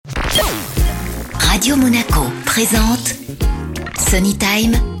Radio Monaco présente Sunny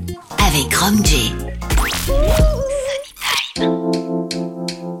Time avec Rom J.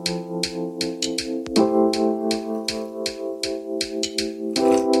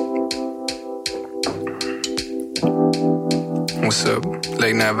 What's up?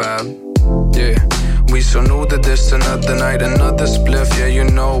 Late night vibe? Yeah. We so new to this, another night, another spliff. Yeah, you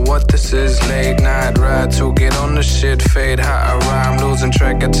know what this is. Late night ride to get on the shit. Fade how I rhyme, losing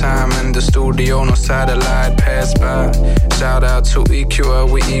track of time in the studio. No satellite pass by. Shout out to EQL,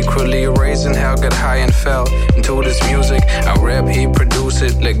 we equally raising hell, got high and fell into this music. I rap, he produce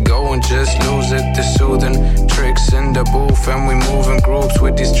it. Let go and just lose it. The soothing tricks in the booth, and we move in groups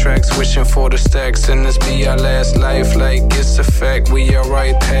with these tracks, wishing for the stacks. And this be our last life, like it's a fact. We are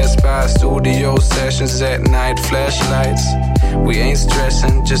right past by studio sessions at night, flashlights. We ain't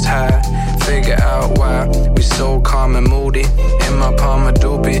stressing, just high. Figure out why we so calm and moody. In my palm a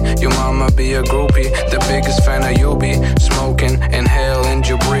doobie, your mama be a groupie. The biggest fan of you be smoking, inhale and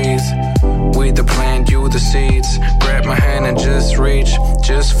you breathe. We the plant, you the seeds. Grab my hand and just reach,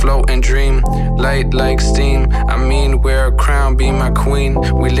 just float and dream. Light like steam, I mean wear a crown, be my queen.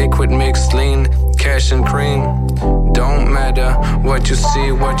 We liquid mixed lean, cash and cream. Don't matter what you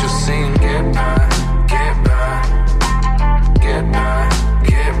see, what you seen. Get by, get by, get by,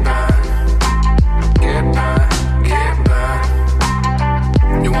 get by, get by, get by.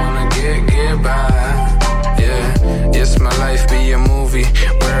 You wanna get by? Yeah, yes, my life be a movie.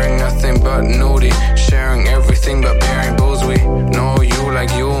 Wearing nothing but nudie, sharing everything but bearing booze. We know you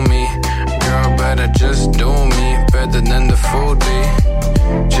like you me. Girl, better just do me better than the food be.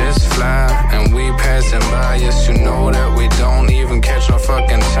 Just fly and we passing by. Yes, you know that we don't even catch no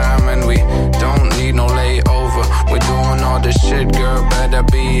fucking time, and we don't need no layover. We're doing all this shit, girl, better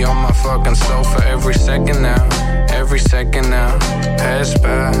be on my fucking sofa every second now, every second now. Pass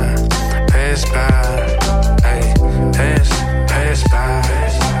by, pass by, ay, pass by, pass by.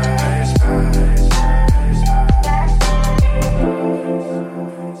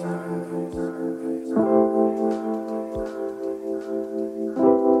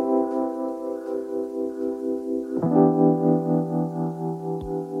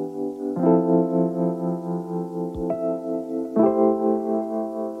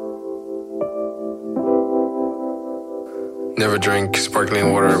 Never drink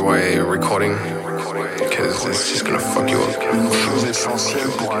sparkling water while recording, because it's just gonna fuck you up. Chose essentielle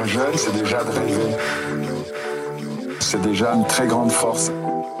pour un jeune, c'est déjà de rêver. C'est déjà une très grande force.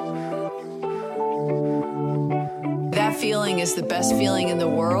 That feeling is the best feeling in the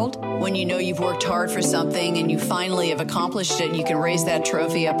world, when you know you've worked hard for something and you finally have accomplished it and you can raise that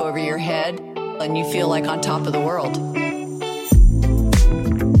trophy up over your head and you feel like on top of the world.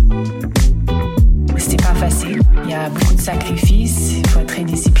 C'est pas facile, il y a beaucoup de sacrifices, il faut être très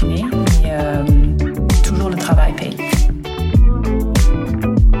discipliné, mais toujours le travail paye.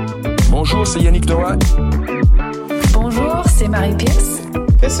 Bonjour, c'est Yannick Noah. Bonjour, c'est Marie Pierce.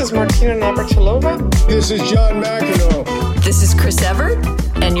 This is Martina Navratilova. This is John McEnroe. This is Chris Evert,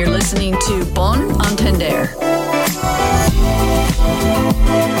 and you're listening to Bon Entender.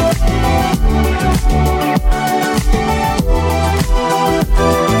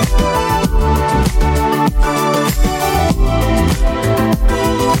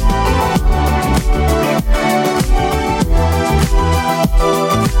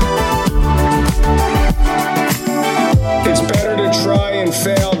 It's better to try and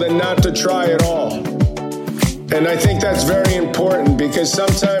fail than not to try at all. And I think that's very important, because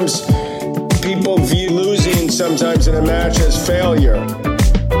sometimes people view losing sometimes in a match as failure.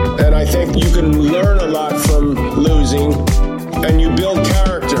 And I think you can learn a lot from losing, and you build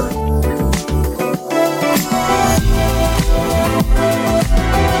character.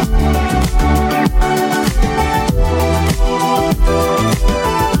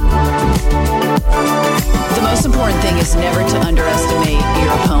 The most important thing is never to underestimate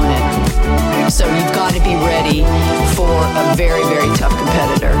your opponent. So you've got to be ready for a very, very tough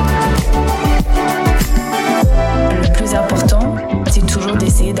competitor. Le plus important, c'est toujours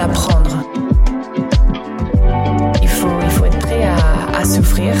d'essayer d'apprendre. Il faut être prêt à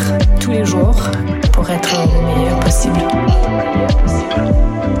souffrir tous les jours pour être le meilleur possible.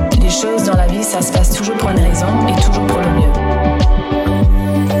 Les choses dans la vie, ça se passe toujours pour une raison et toujours pour le mieux.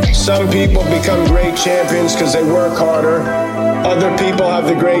 Some people become great champions because they work harder. Other people have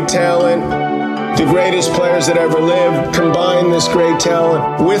the great talent. The greatest players that ever lived combine this great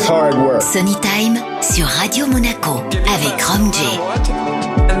talent with hard work. Sunny Time sur Radio Monaco avec Rom J.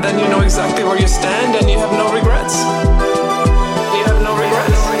 And then you know exactly where you stand and you have no regrets. You have no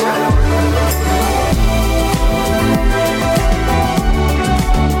regrets.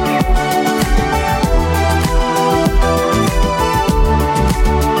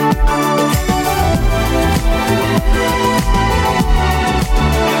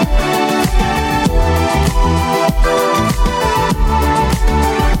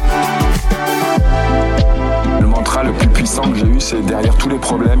 c'est derrière tous les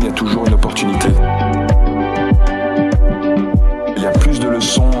problèmes, il y a toujours une opportunité. Il y a plus de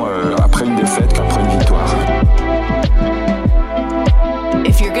leçons après une défaite qu'après une victoire.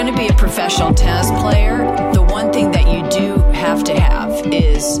 If you're going to be a professional tennis player, the one thing that you do have to have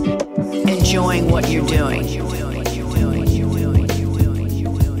is enjoying what you're doing.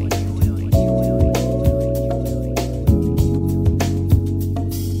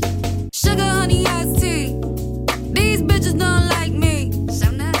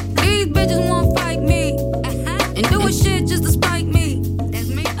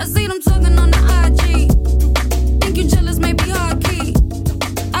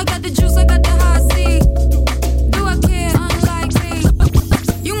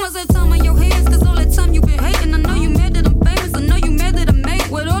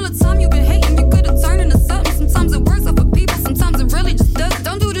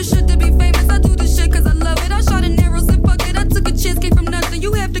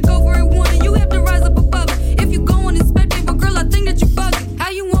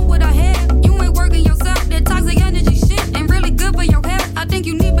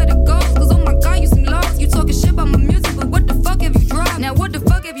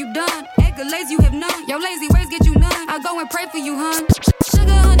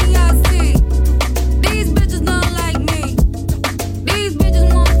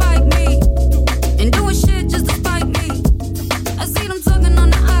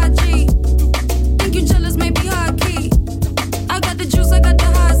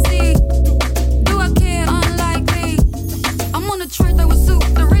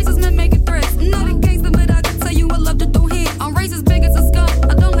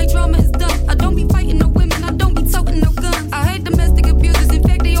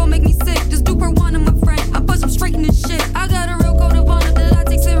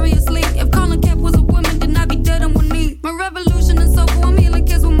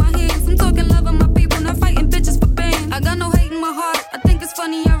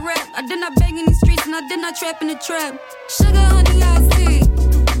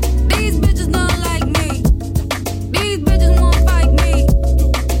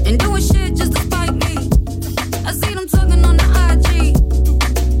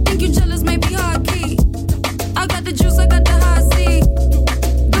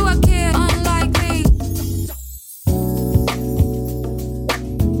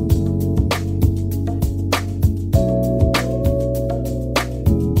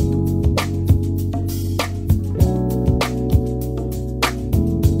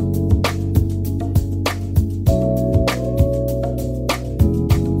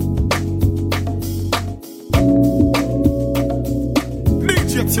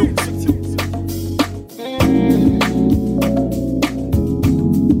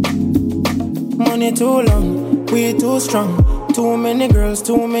 Money too long, we too strong. Too many girls,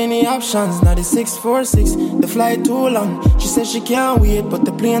 too many options. Now the 646, the flight too long. She says she can't wait, but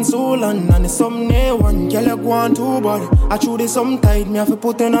the plane so long. And it's some day one, girl you go on too bad. I chew this some tight, me have to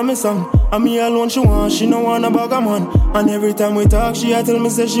put in on me song. And me alone she want, she no want a bag of man. And every time we talk, she a tell me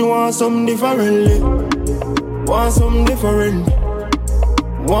say she want something differently. Want something different.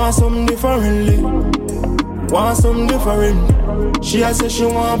 Want something differently. Want something different. She a say she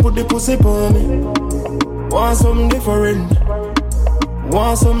want put the pussy on me. Want something different.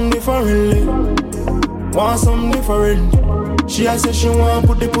 Want something differently. Want something different. She a say she want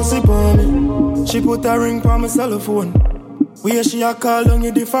put the pussy on me. She put a ring on my cell phone. Where she a call on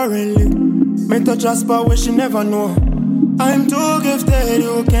you differently. Me touch a spot where she never know. I'm too gifted,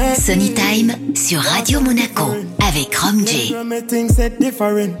 you can't. Sunny Time sur Radio Monaco avec Rom J.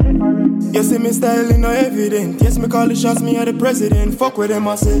 You see me style no evident. Yes, me call the shots, me are the president. Fuck with them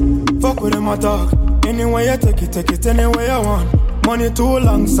I say, fuck with them I talk. Anyway you take it anyway I want. Money too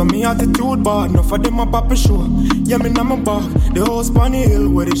long, so me attitude bad. No for them a pop a show. Yeah, me na my back. The house on the hill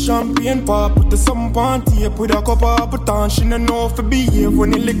where the champagne pop. Put the something on tape with a cup of baton. She no know if to behave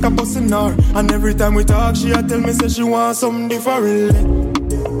when the liquor bust in her. And every time we talk, she a tell me say she want something different.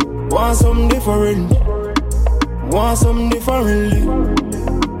 Want something different. Want something differently.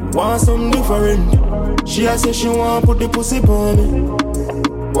 Want something different. She a say she want put the pussy on me.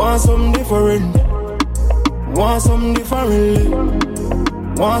 Want something different. Want something differently.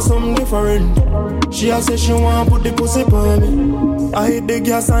 Want something different. She a say she want put the pussy on me. I hit the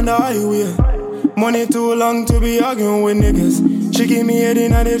gas on the highway. Money too long to be arguing with niggas. She give me head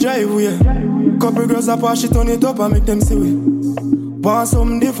in the driveway. Couple girls apart, she turn it up and make them see it. Want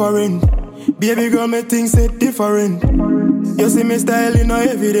something different. Baby girl, me things say different. You see me style no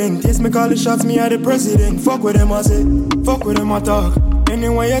evident. Yes, me call the shots, me are the president. Fuck with them I say, fuck with them I talk.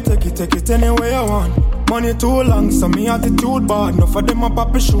 Anyway you take it anyway I want. Money too long, so me attitude bad. Enough of them a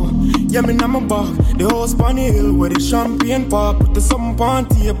pop a show. Yeah, me na my bag. The house on the hill where the champagne pop. Put the something on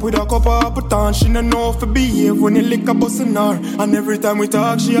tape with a cup of Appleton. She no know if behave when the liquor bustin' her. And every time we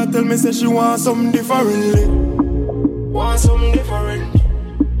talk, she a tell me say she want something differently. Want something different.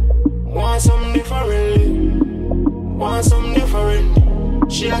 Want something differently. Want something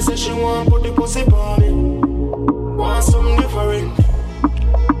different. She a say she want put the pussy on me. Want something different.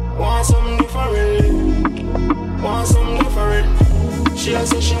 Want something differently. Want something different. She a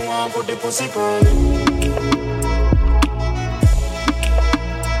say she want put the pussy on me.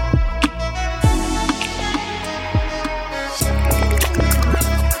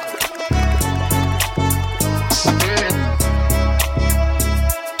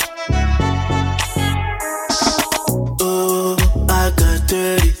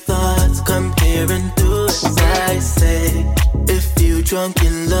 Drunk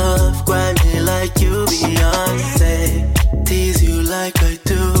in love, grind me like you Beyonce. Tease you like I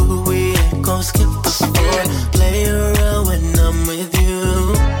do, we ain't gon' skip the floor. Play around when I'm with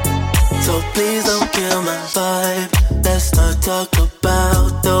you. So please don't kill my vibe. Let's not talk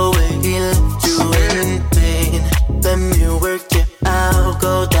about the way he left you in pain. Let me work it out,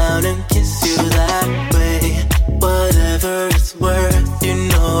 go down and kiss you that way. Whatever it's worth, you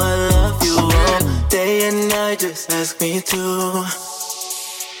know I love you all day and night, just ask me to.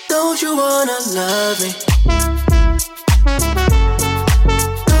 Don't you wanna love me?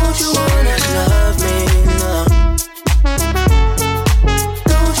 Don't you wanna love me now?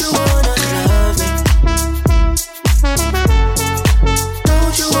 Don't you wanna love me?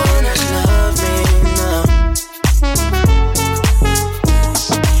 Don't you wanna love me now?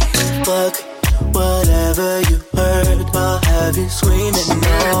 Fuck whatever you heard, I'll have you screaming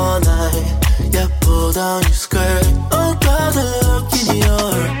all night. Yeah, pull down your skirt. Oh God, the look in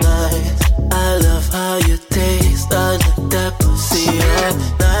your eyes. I love how you taste. I love that pussy all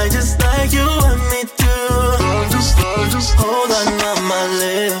night, just like you want me to. Just hold on my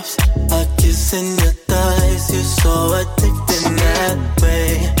lips. I kiss in your thighs. You're so addicted that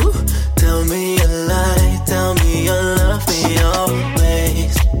way. Ooh, tell me you lie. Tell me you love me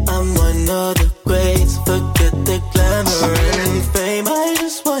always. I'm one of the greats. Forget the glamour and fame. I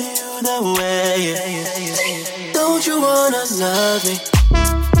just want you that way. Don't you wanna love me?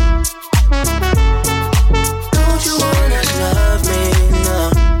 Don't you wanna love me now?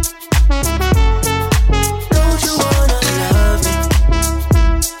 Don't you wanna love me?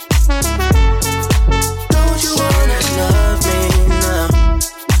 Don't you wanna love me now?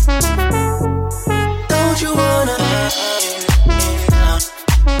 Don't you wanna love me now?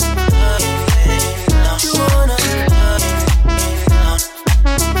 Don't you wanna love me now?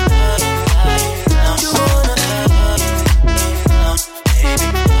 Don't you wanna love me now, baby?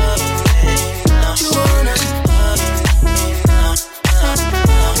 Don't you wanna love me now?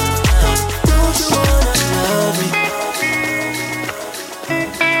 Don't you wanna love me?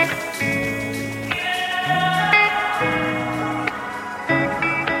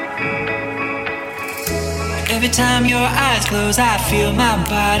 Every time your eyes close, I feel my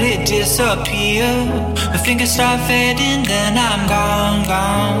body disappear. My fingers start fading, then I'm gone,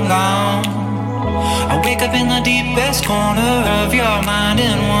 gone, gone. I wake up in the deepest corner of your mind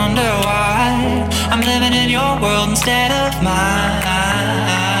and wonder why I'm living in your world instead of mine.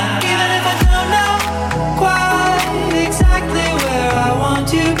 Even if I don't know quite exactly where I want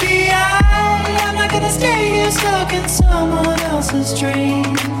to be, I'm not gonna stay here stuck in someone else's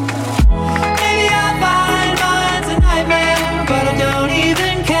dream. Maybe I'll find mine's a nightmare, but I don't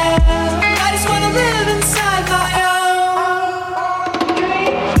even care. I just wanna live inside my own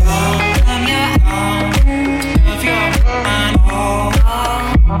dream. I'm your own, of your mind.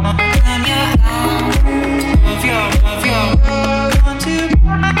 I'm your own, of your want to.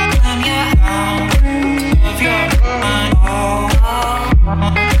 I'm your own, of your mind.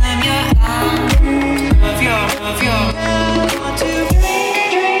 I'm your own, of your want to.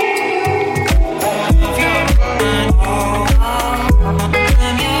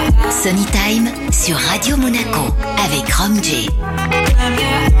 Sunny Time sur Radio Monaco avec Rom J.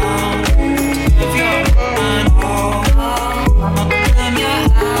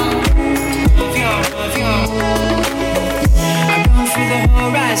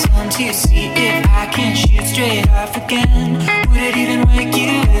 Horizon to see if I can shoot straight off again. Would it even wake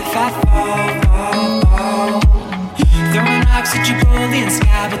you if I fall? Throwing rocks at your bullying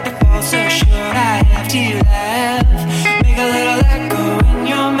sky, but the fall's so short I have to laugh. Make a little echo in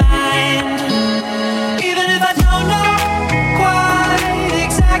your mind. Even if I don't know quite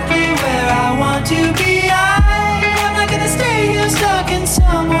exactly where I want to be, I'm not gonna stay here stuck in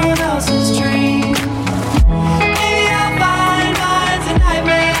someone else's dream.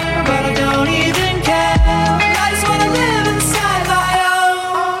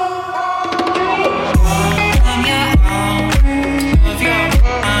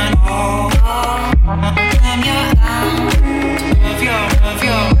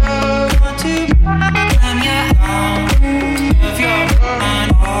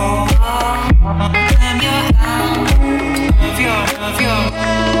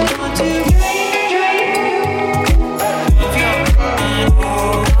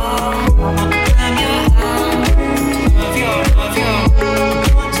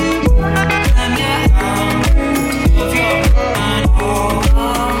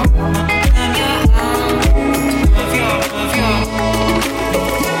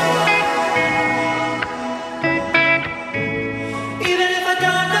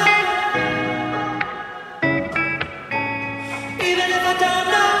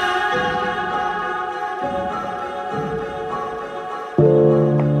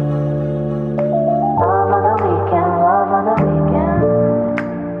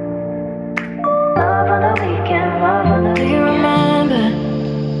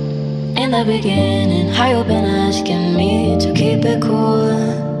 in the beginning, how you been asking me to keep it cool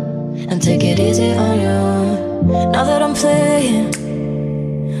and take it easy on you. Now that I'm playing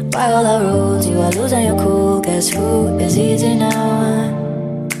by all the rules, you are losing your cool. Guess who is easy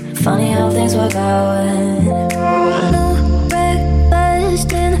now? Funny how things work out. No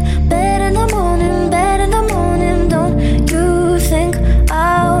breakfast in bed in the morning, bed in the morning. Don't you think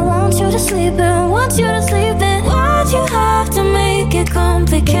I want you to sleep in, want you to sleep in? Why'd you have to make it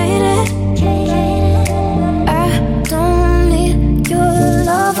complicated? I don't need your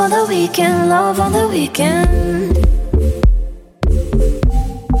love on the weekend, love on the weekend.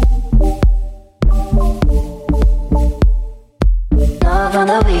 Love on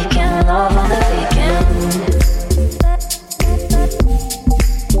the weekend, love on the weekend.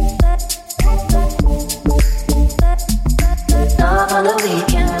 Love on the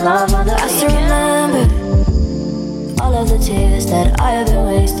weekend, love on the weekend. I still remember all of the tears that I have been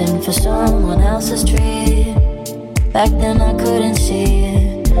wasting for someone else's tree. Back then I couldn't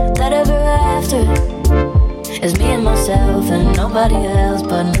see that ever after is me and myself and nobody else,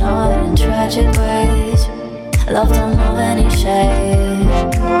 but not in tragic ways. Love don't know any shade.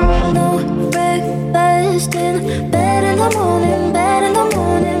 No breakfast in bed in the morning, bed in the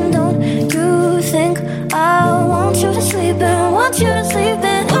morning. Don't you think I want you to sleep in, want you to sleep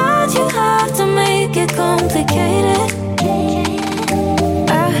in? Why'd you have to make it complicated?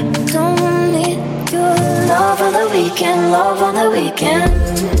 I don't need your love on the weekend, love on the weekend.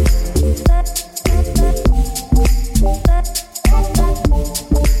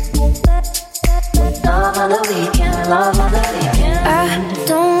 Love on the weekend, love on the weekend. I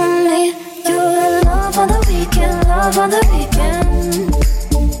don't need your love on the weekend, love on the weekend.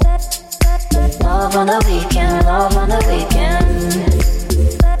 Love on the weekend, love on the weekend.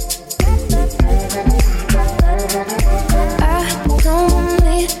 I don't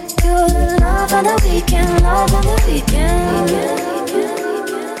need your love on the weekend, love on the weekend.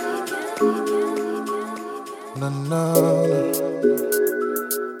 Na na.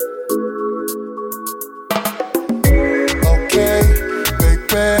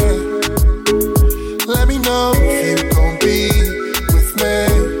 Let me know if you gon' be with me.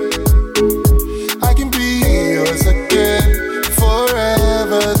 I can be yours again,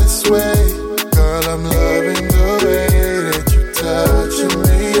 forever this way. Girl, I'm loving the way that you touching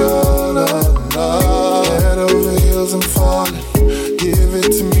me all night. Head over heels, I'm falling. Give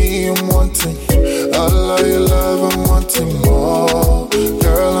it to me, I'm wanting. I love your love, I'm wanting more.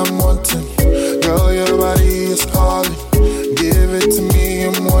 Girl, I'm wanting. Girl, your body is calling. Give it to me,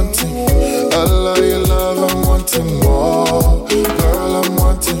 I'm wanting. I love your love, I'm wanting more. Girl, I'm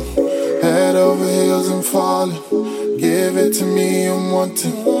wanting. Head over heels, I'm falling. Give it to me, I'm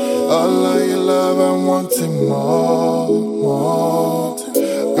wanting. I love your love, I'm wanting more.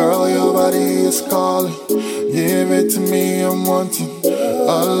 Girl, your body is calling. Give it to me, I'm wanting.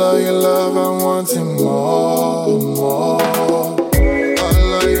 I love your love, I'm wanting more. I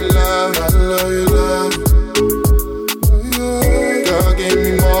love your love, I love your love. Girl, give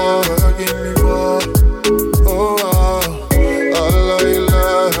me more, girl, give me more. Oh, I love your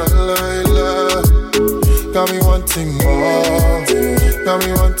love, I love your love. Got me wanting more, got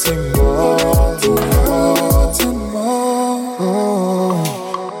me wanting more.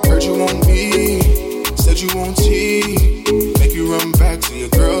 Heard you won't be, said you won't see. Make you run back to your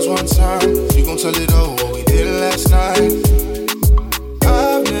girls one time. You gon' tell it all what we did last night.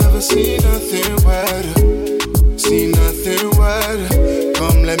 I've never seen nothing better, seen nothing better.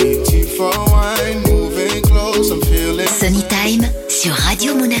 Come let me tea for wine, moving close, I'm feeling. Sunny Time sur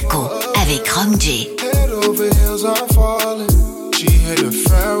Radio Monaco avec Rom J. Head over heels, I'm falling. She hit the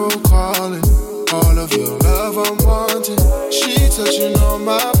pharaoh calling. All of your love I'm wanting. She touching on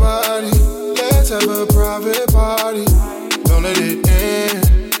my body. Let's have a private party. Don't let it end.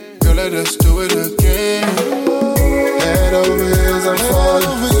 Girl, let us do it again. Head over heels, I'm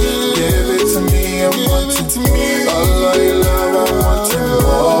falling. Give it to me, I'm wanting. I love your love, I'm wanting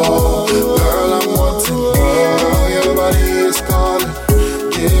more. Girl, I'm wanting more. Girl, your body is calling.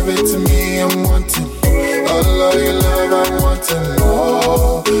 Give it to me, I'm wanting. I love your love, I'm wanting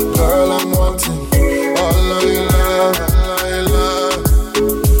more. Girl, I'm wanting. I love your love, I love your love.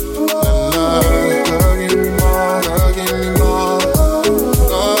 Girl, give me more, girl, give me more.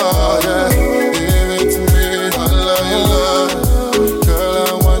 Oh, yeah, give it to me. I love your love. Girl, I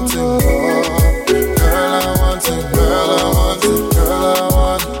want it more. Girl, I want it, girl, I want it.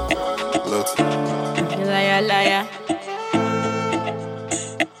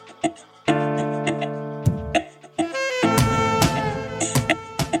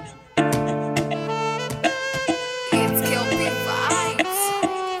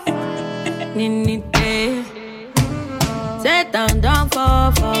 dignity. Sit down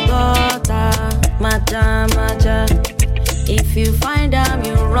for gutter. Macha. If you find them,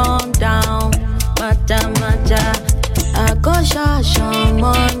 you run down. Macha. I go church on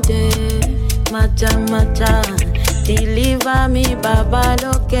Monday. Macha. Deliver me, Baba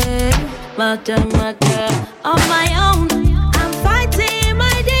Loke. Macha. On my own, I'm fighting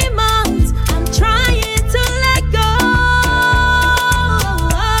my demons. I'm trying to let go.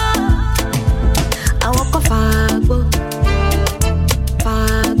 I walk a fagbo.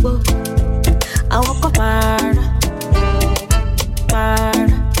 I walk a para.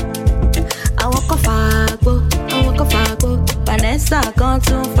 I walk a fagbo. Vanessa gone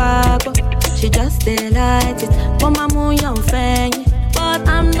too fagbo. She just delighted. For my moon young fang. But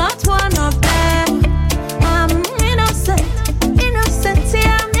I'm not one of them. I'm innocent.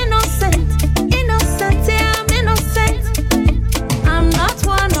 Yeah, I'm innocent. Yeah, I'm innocent. I'm not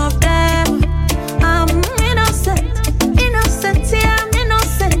one of them. I'm innocent. Yeah, I'm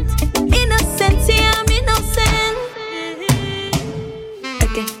innocent. Yeah, I'm innocent.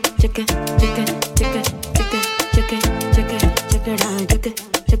 Check it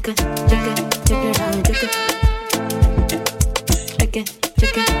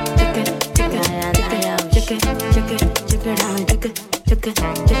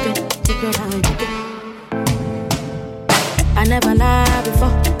I never lied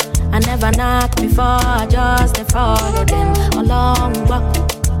before, I never knocked before, I just follow them along walk.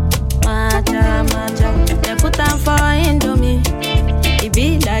 Macha, they put them for Indomie. It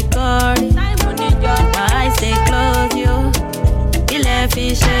be like curry. My eyes stay closed, you. You left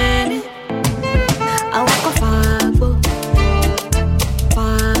me shame. I walk a fagbo.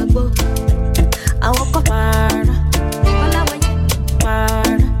 I walk a para.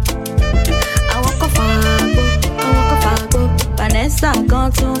 I walk a fagbo. Vanessa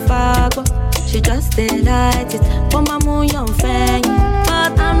gone too fagbo. She just delighted. For my moon young fang.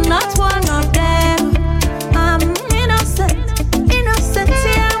 But I'm not one of them. I'm innocent.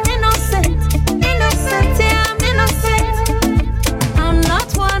 Yeah, I'm innocent. Yeah, I'm innocent. I'm not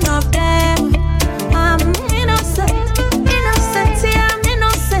one of them. I'm innocent. Yeah, I'm innocent. Yeah, I'm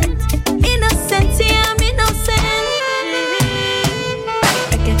innocent.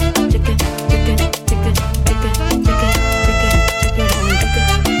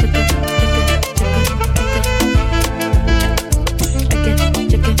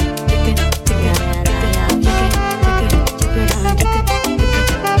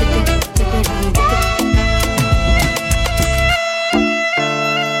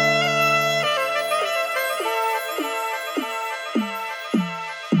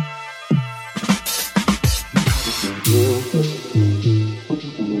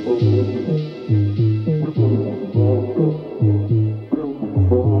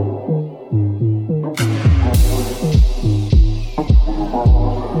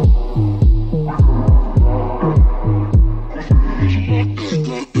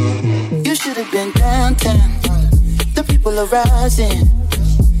 Rising.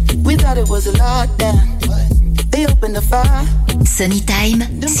 We thought it was a lockdown. They opened the fire. Sunny Time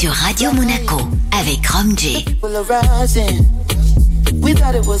sur Radio Monaco avec Rom J. People are rising. We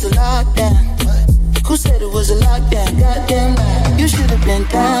thought it was a lockdown. Who said it was a lockdown? Goddamn, you should have been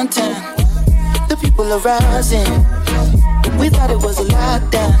downtown. The people are rising. We thought it was a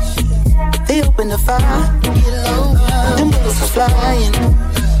lockdown. They opened the fire. Them bullets was flying.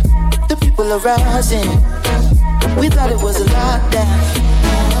 The people are rising. We thought it was a lockdown.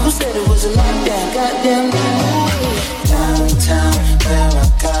 Who said it was a lockdown? Goddamn. Downtown, where I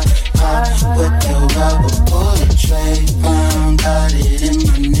got popped with your rubber bullet tray. Got it in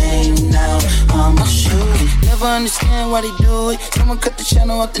my name now. I'ma shoot it. Never understand why they do it. Someone cut the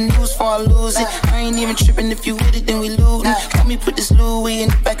channel off the news before I lose it. I ain't even tripping. If you with it, then we lootin'. Let me put this Louis in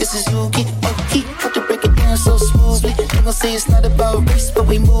the back of Suzuki. He put the break it down so smoothly. They gon' say it's not about race, but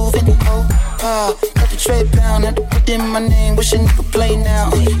we moving. Oh, wow. Got the tray pound, had to put in my name. Wish a nigga play now.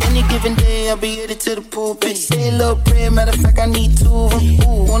 Any given day, I'll be headed to the pulpit. Say a little prayer, matter of fact, I need two of them.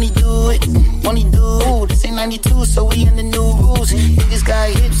 Ooh, won't he do it? Won't he do it? Ooh, this ain't 92, so we in the new rules. Niggas got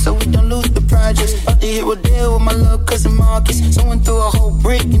hit, so we don't lose the projects. About to hit Rodale with my little cousin Marcus. Someone threw a whole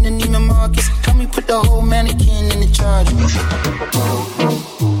brick in the Neiman Marcus. Help me put the whole mannequin in the charger.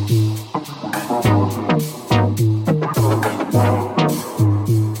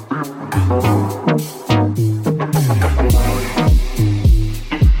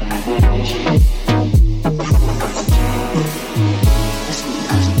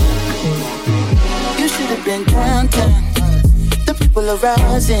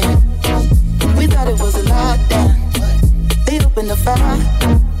 Rising. We thought it was a lockdown. They opened the fire.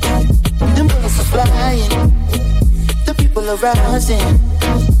 Them bullets are flying, the people are rising.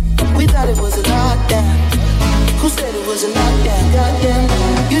 We thought it was a lockdown. Who said it was a lockdown?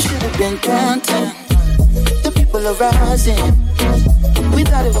 Goddamn, you should have been downtown. The people are rising. We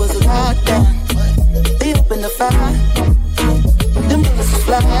thought it was a lockdown. They opened the fire. Them bullets are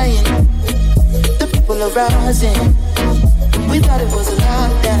flying. The people are rising. We thought it was a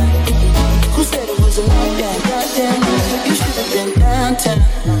lockdown. Who said it was a lockdown? Goddamn, you should have been downtown.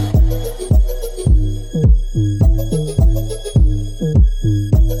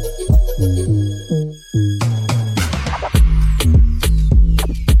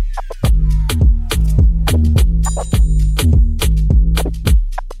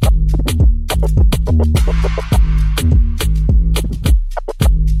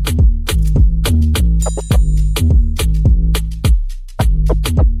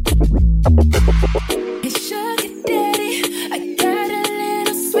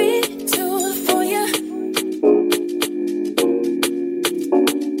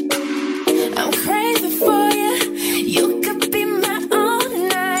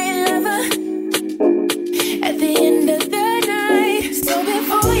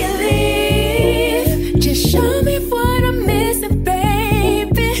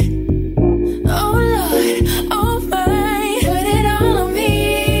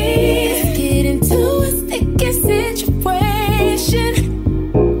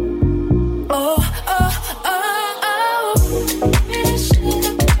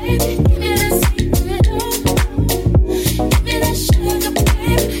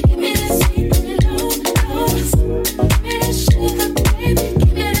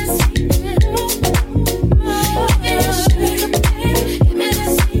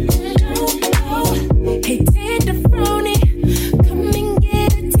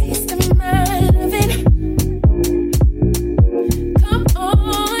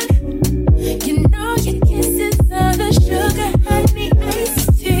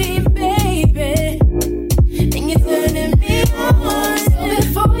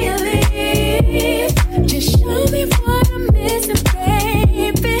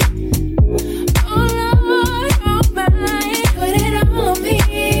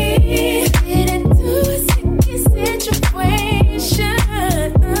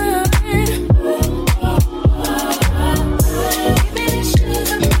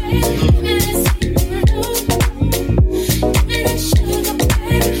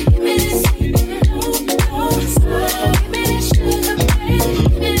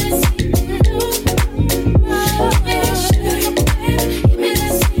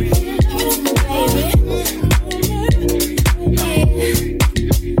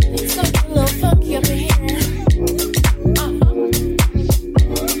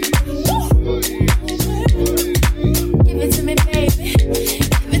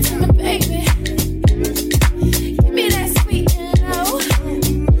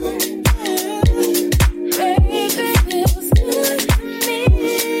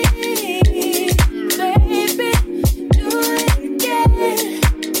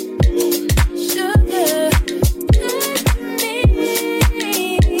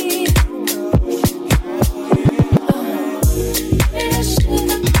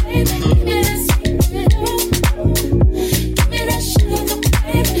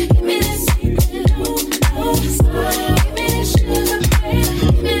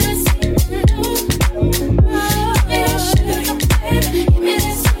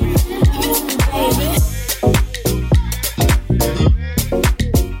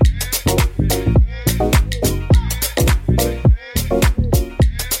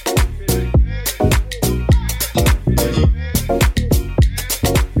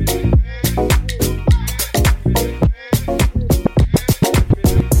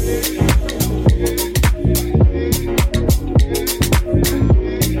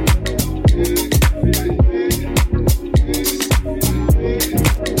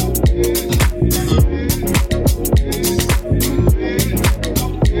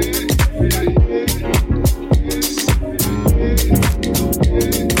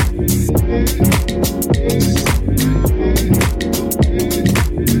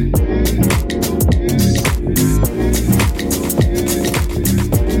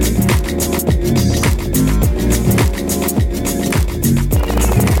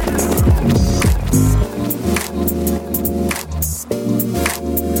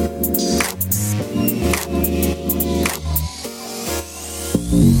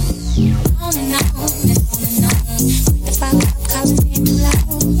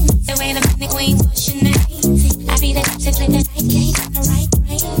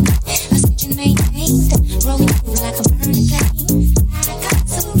 Rolling through like a burning flame. I got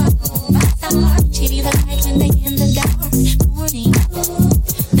to follow my thoughts.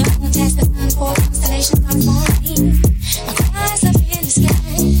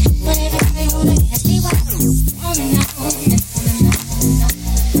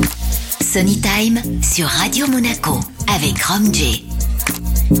 Sunny Time sur Radio Monaco avec Rom J.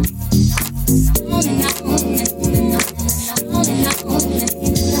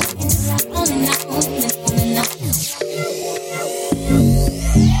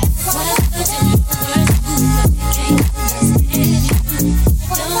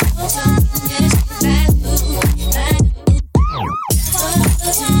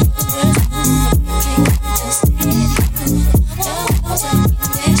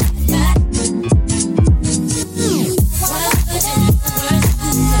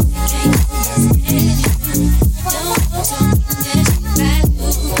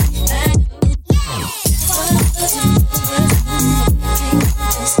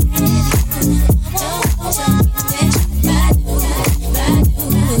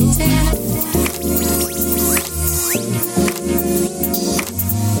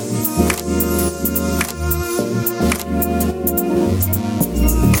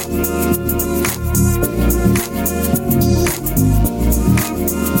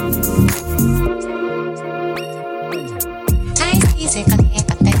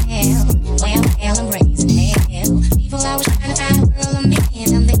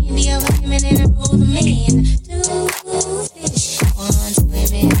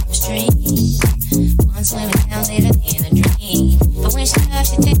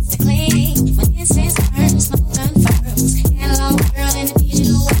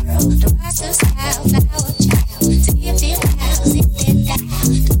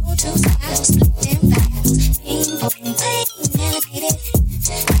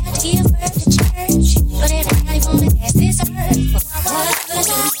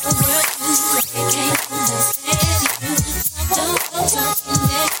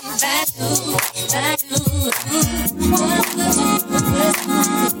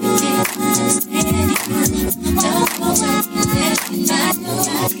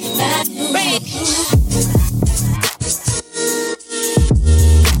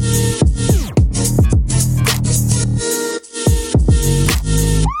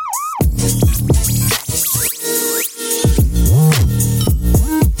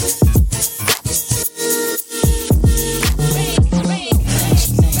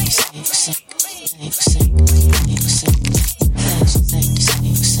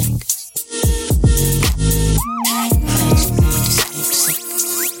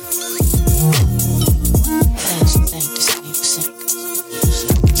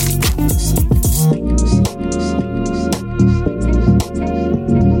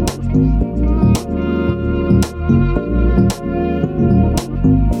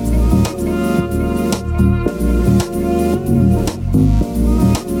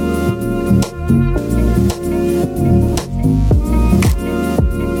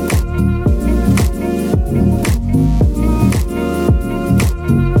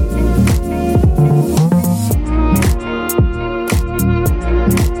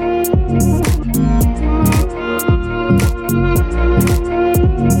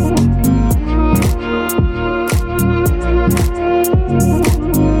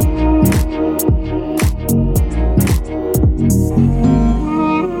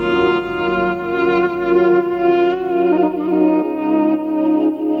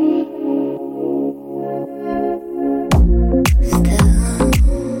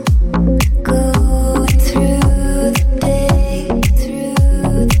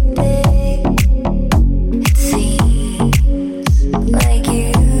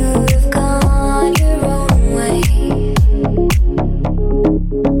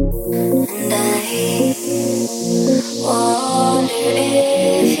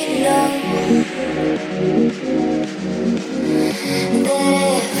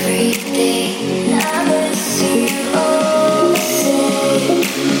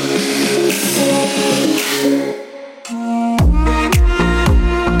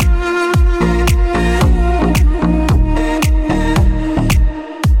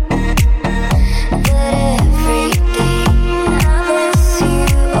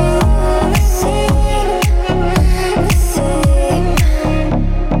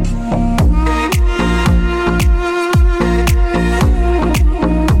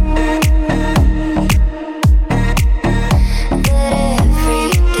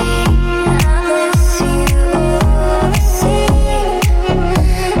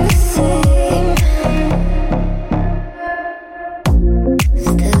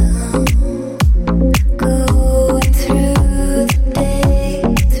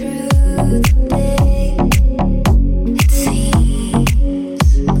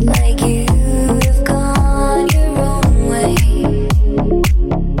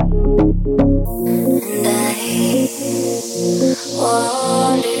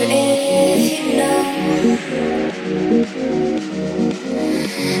 Wonder if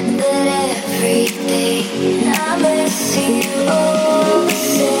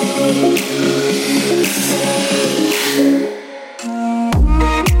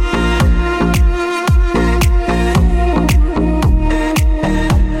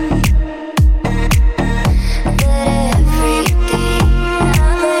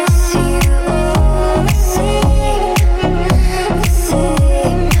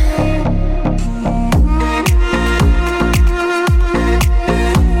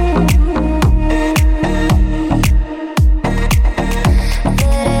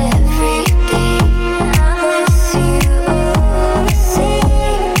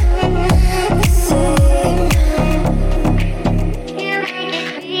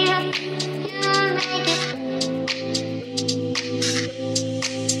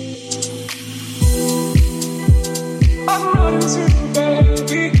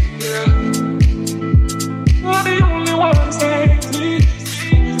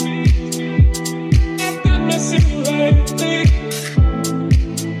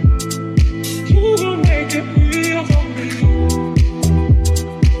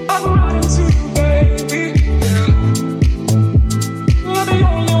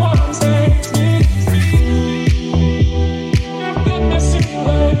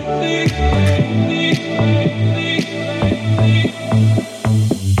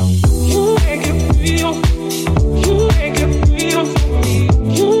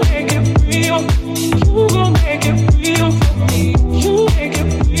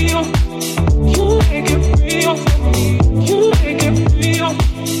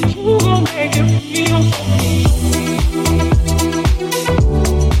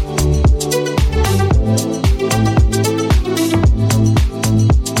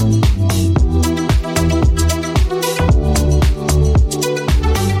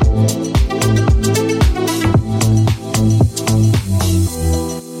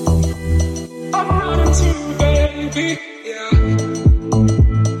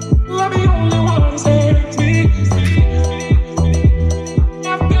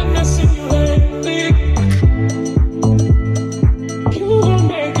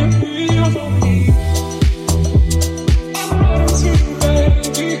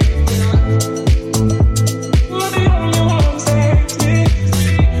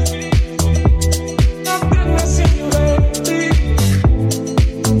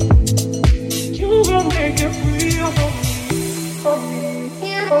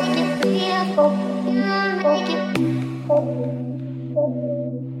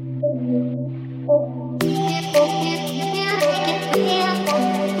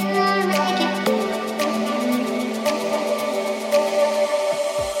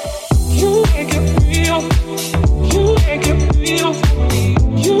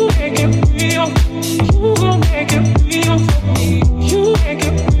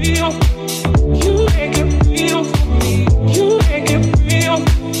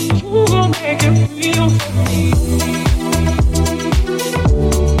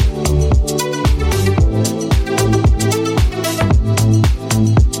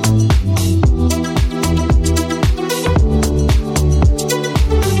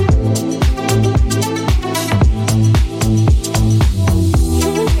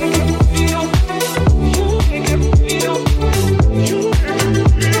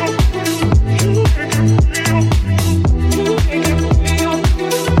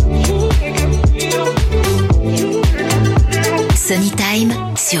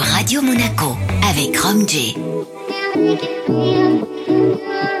Time sur Radio Monaco avec Rom J.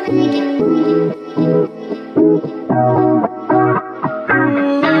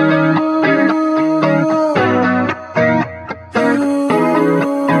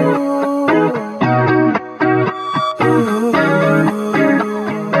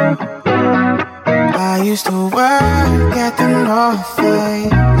 I used to work at the North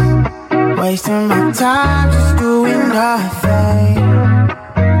Face, wasting my time just doing nothing.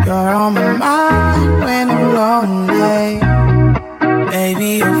 You're on my mind when I'm lonely.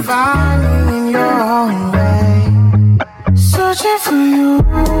 Maybe you'll find me in your own way. Searching for you,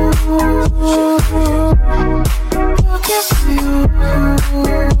 looking for you,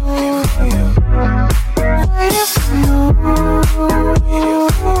 waiting for you,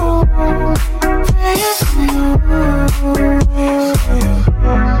 praying for you.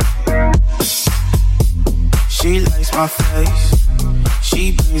 She likes my face,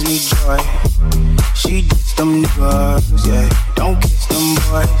 she brings me joy. She gets them niggas, yeah. Don't kiss them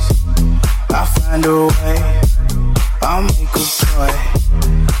boys. I'll find a way, I'll make a toy.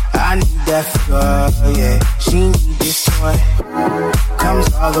 I need that figure, yeah. She need this toy. Comes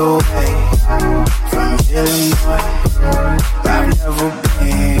all the way from Illinois. I've never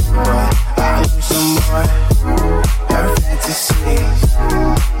been, but I learned some more. Her fantasies,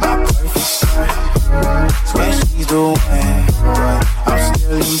 my perfect story. Swear she's the one, but I'm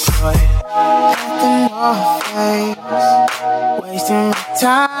still employed. At the North Face, wasting my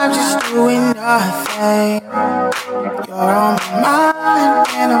time just doing nothing. You're on my mind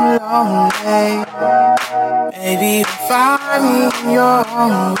and I'm lonely. Maybe you'll find me in your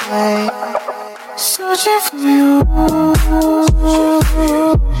own way. Searching for you,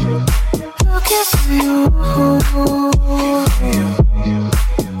 looking for you,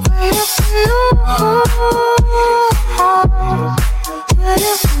 waiting for you,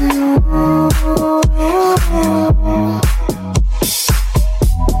 waiting for you.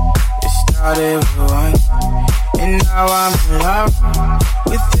 It started with one, and now I'm in love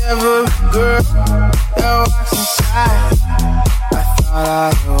with every girl that walks inside. I thought I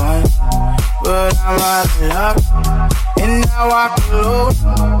was one, but I'm out of luck, and now I can lose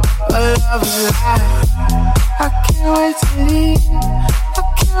a love is life. I can't wait to leave, I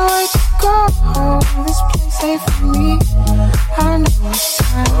can't wait to go. This place ain't for me, I know it's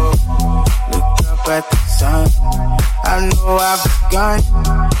time. Look up at the sun, I know I've begun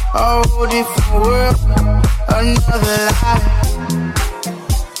a whole different world, another life.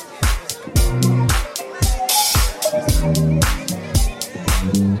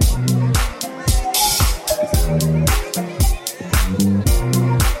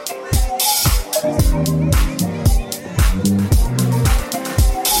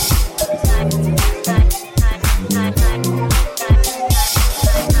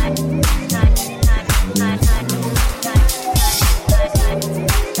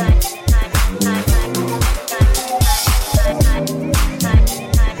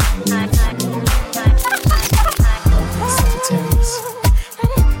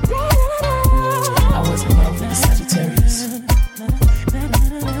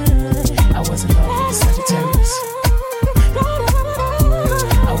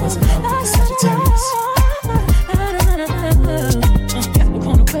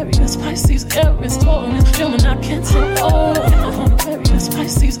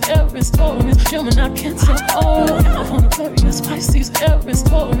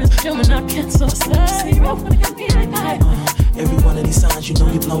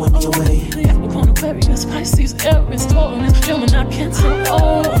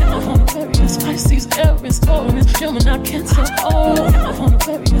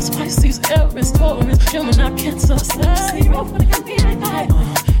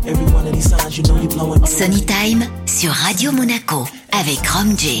 Sunny Time sur Radio Monaco avec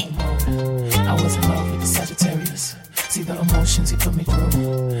Rom J. I was in love with the Sagittarius. See the emotions he put me through.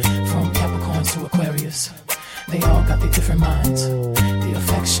 From Capricorn to Aquarius. They all got their different minds. The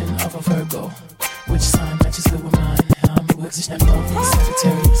affection of a Virgo. Which sign matches good with mine? I'm in love with the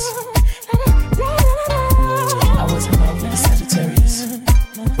Sagittarius. I was in love with the Sagittarius.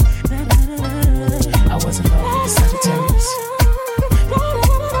 I was in love with the Sagittarius.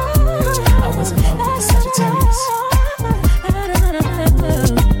 I was in love with the Sagittarius.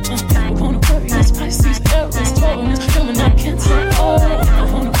 On Aquarius, Pisces, Aries, Taurus, Gemini, Cancer,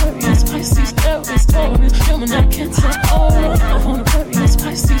 on Aquarius, Pisces, Aries, Taurus, Gemini, Cancer, on Aquarius,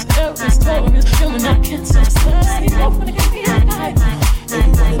 Pisces, Aries, Taurus, Gemini, Cancer.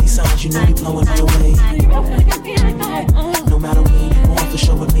 Every one of these signs, you know you blowing me away. No matter when you want for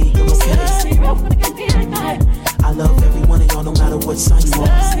showing me you're okay. I love every one of y'all, no matter what sign you you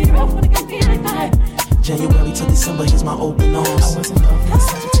are. January to December, here's my open arms. I was in love with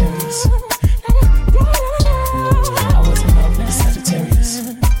Sagittarius. I was in love with the Sagittarius.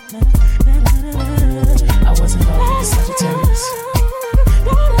 I was in love with the Sagittarius.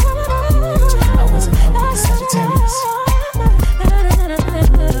 I was in love with the Sagittarius.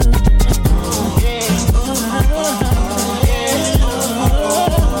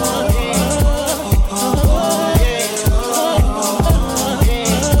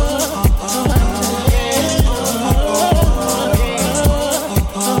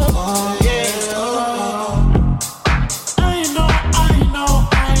 Yeah.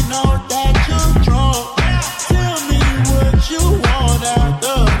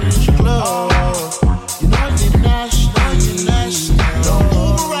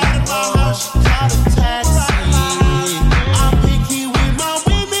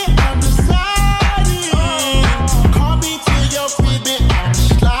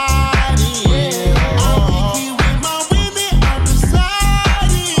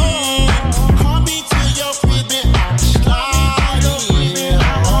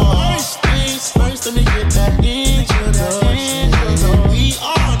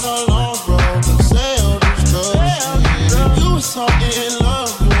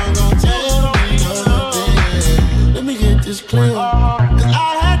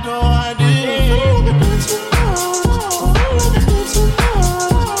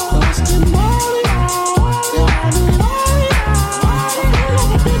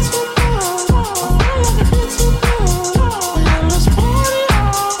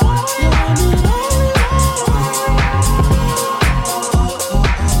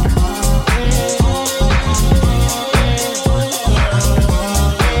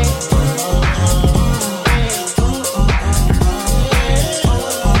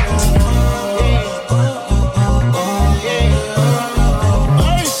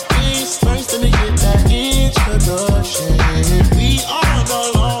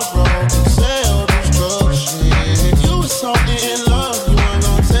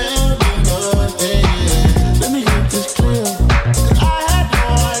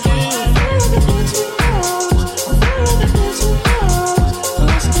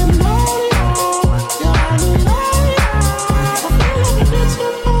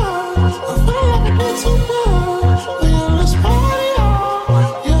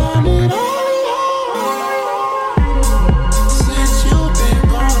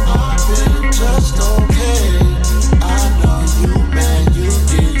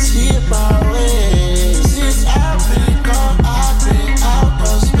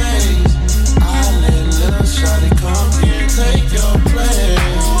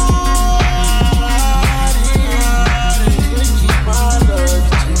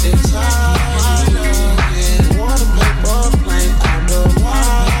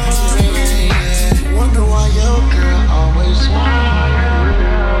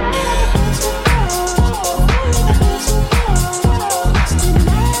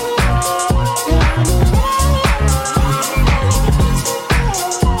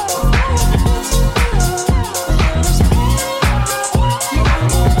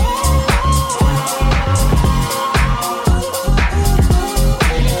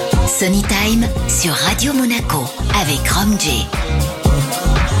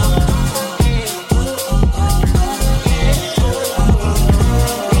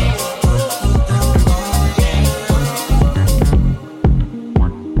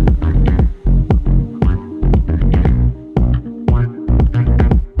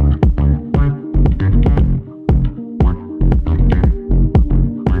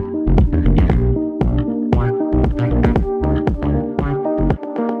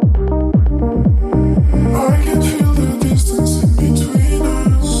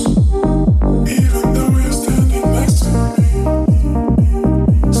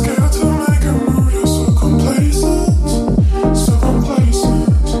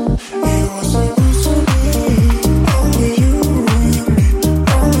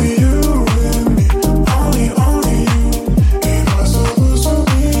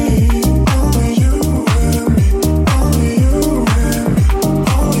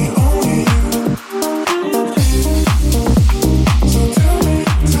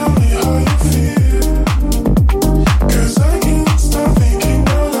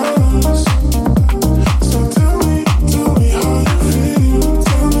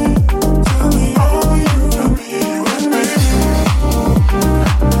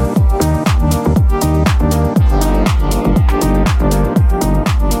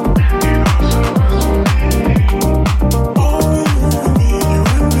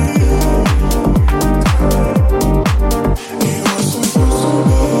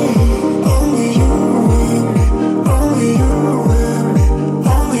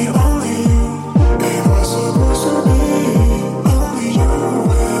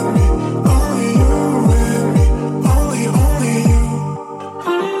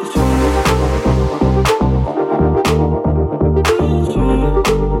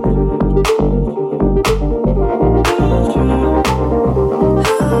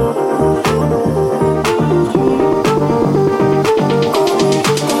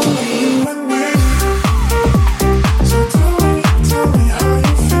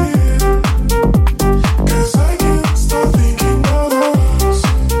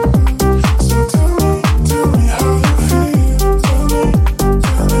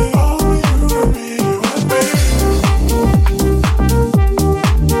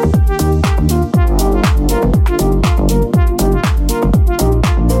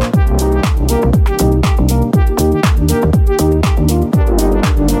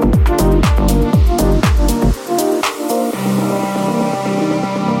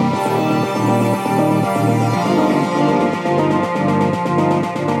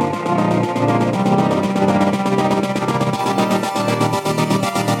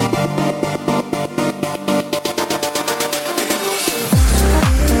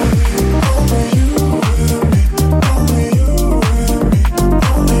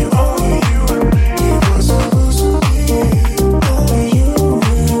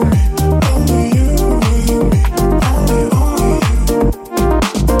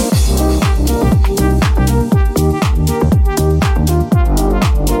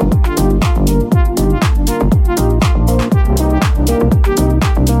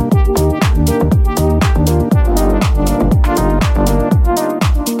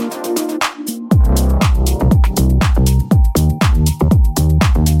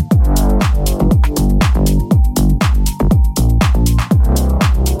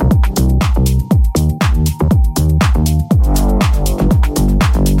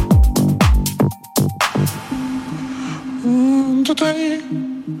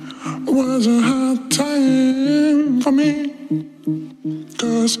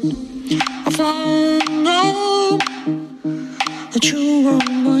 'Cause I found out that you were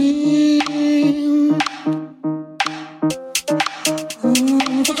mine.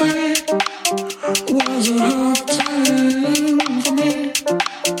 Today was a hard time for me.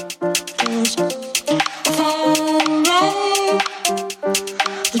 'Cause I found out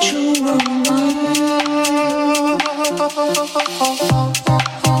that you were mine.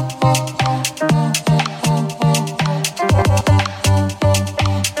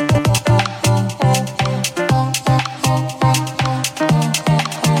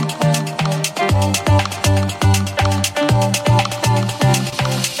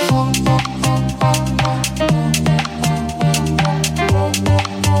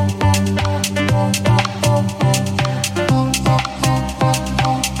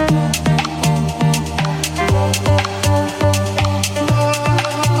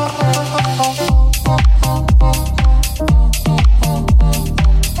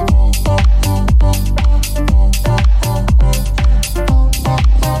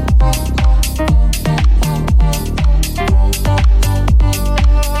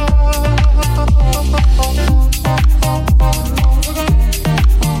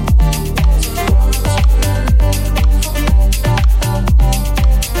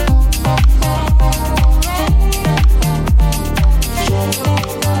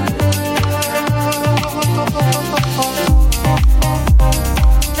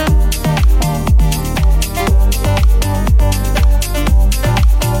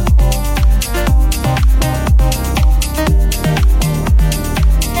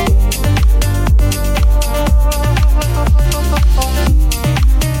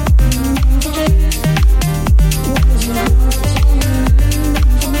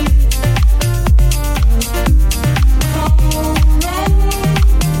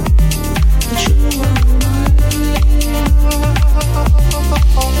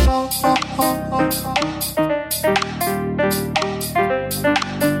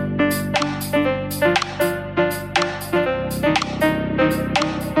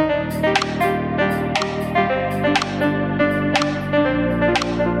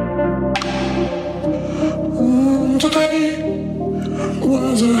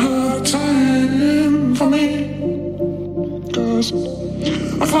 was a hard time for me, 'cause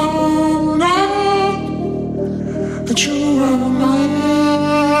I found out that you were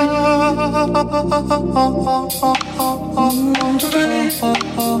mine today.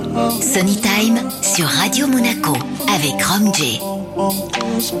 Sunny Time sur Radio Monaco avec Rom J.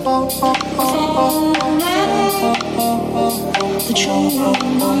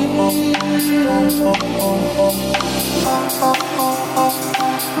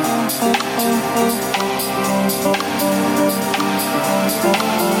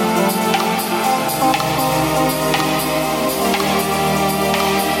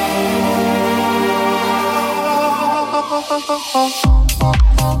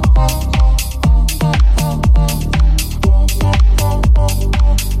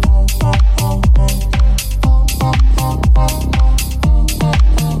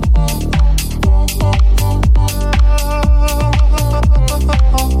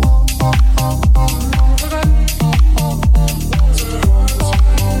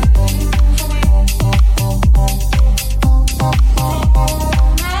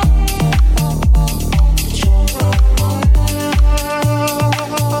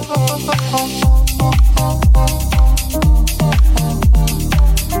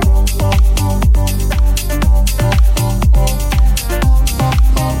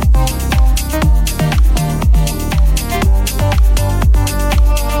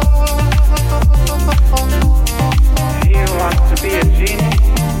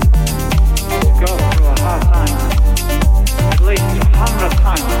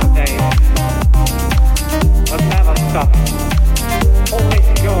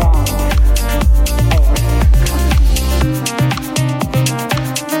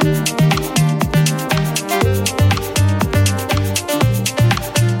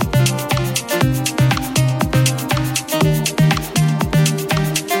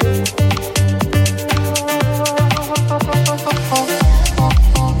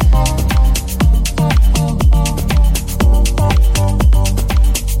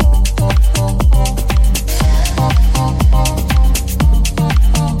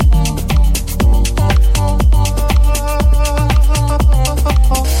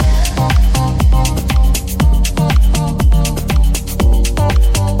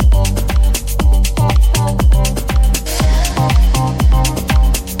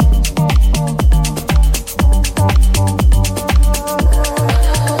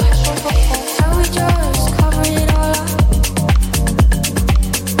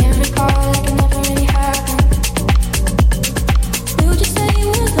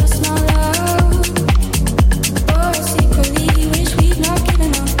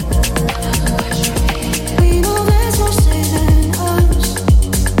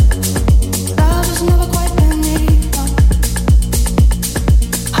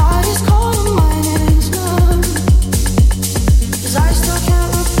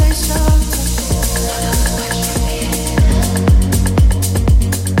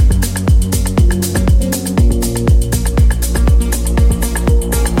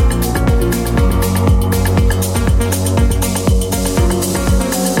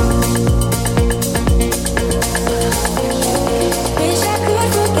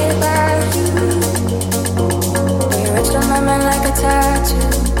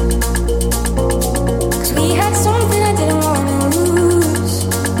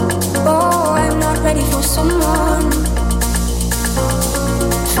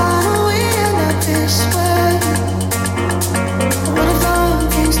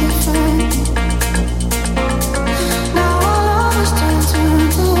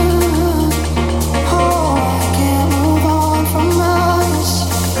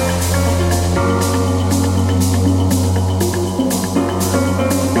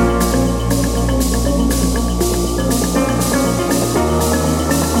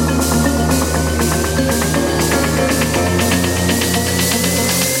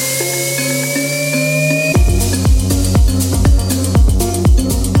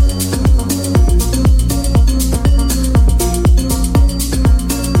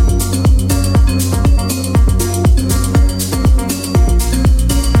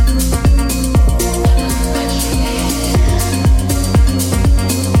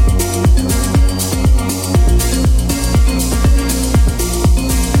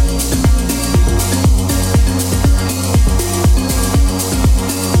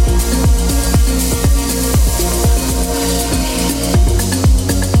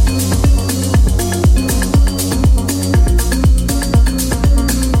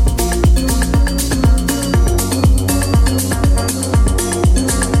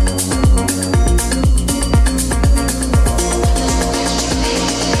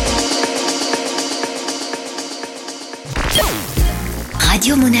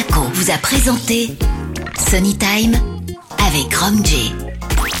 Radio Monaco vous a présenté Sunny Time avec Rom J.